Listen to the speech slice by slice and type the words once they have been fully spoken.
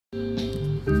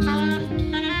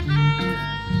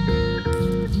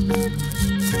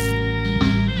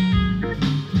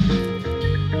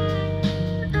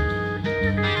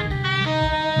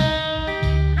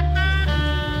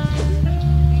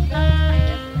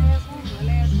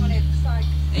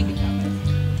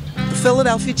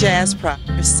Philadelphia Jazz Project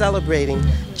is celebrating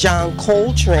John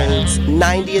Coltrane's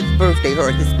 90th birthday,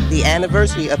 or the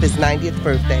anniversary of his 90th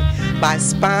birthday, by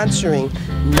sponsoring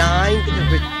 9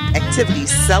 activities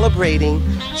celebrating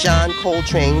John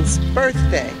Coltrane's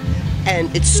birthday. And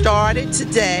it started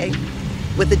today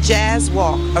with a jazz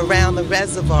walk around the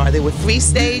reservoir. There were 3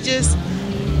 stages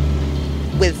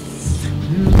with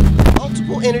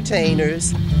multiple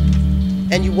entertainers,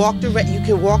 and you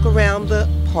can walk around the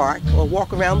park or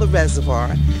walk around the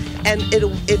reservoir, and it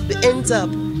ends up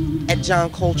at John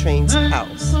Coltrane's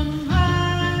house.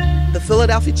 The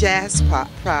Philadelphia Jazz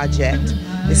Project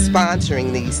is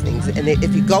sponsoring these things, and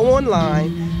if you go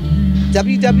online,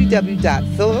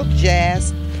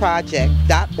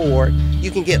 www.philjazzproject.org,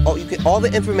 you can all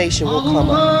the information will come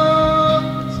up.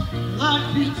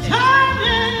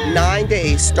 9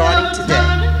 days starting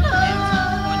today.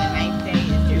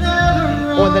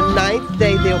 On the 9th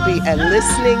day, there'll be a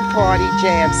listening party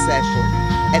jam session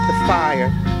at the Fire,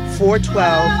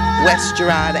 412 West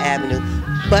Girard Avenue.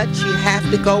 But you have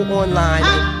to go online